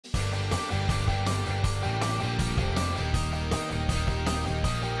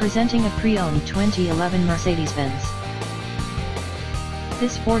Presenting a pre-owned 2011 Mercedes-Benz.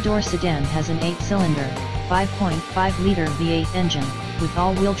 This four-door sedan has an 8-cylinder, 5.5-liter V8 engine, with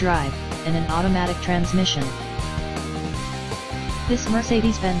all-wheel drive, and an automatic transmission. This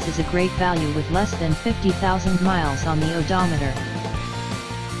Mercedes-Benz is a great value with less than 50,000 miles on the odometer.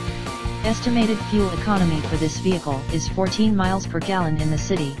 Estimated fuel economy for this vehicle is 14 miles per gallon in the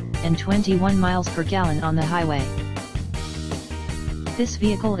city, and 21 miles per gallon on the highway. This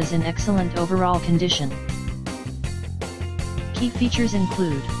vehicle is in excellent overall condition. Key features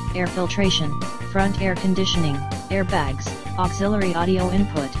include air filtration, front air conditioning, airbags, auxiliary audio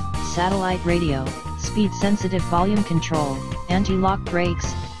input, satellite radio, speed-sensitive volume control, anti-lock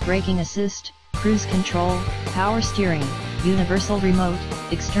brakes, braking assist, cruise control, power steering, universal remote,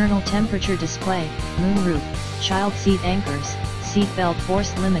 external temperature display, moonroof, child seat anchors, seat belt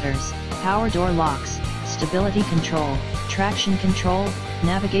force limiters, power door locks, stability control, traction control,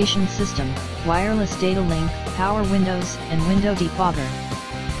 navigation system, wireless data link, power windows, and window defogger.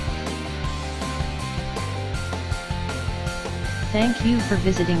 Thank you for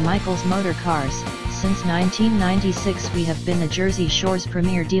visiting Michael's Motorcars. Since 1996 we have been the Jersey Shore's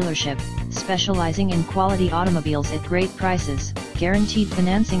premier dealership, specializing in quality automobiles at great prices, guaranteed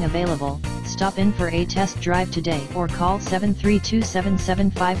financing available. Stop in for a test drive today or call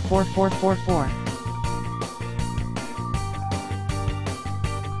 732-775-4444.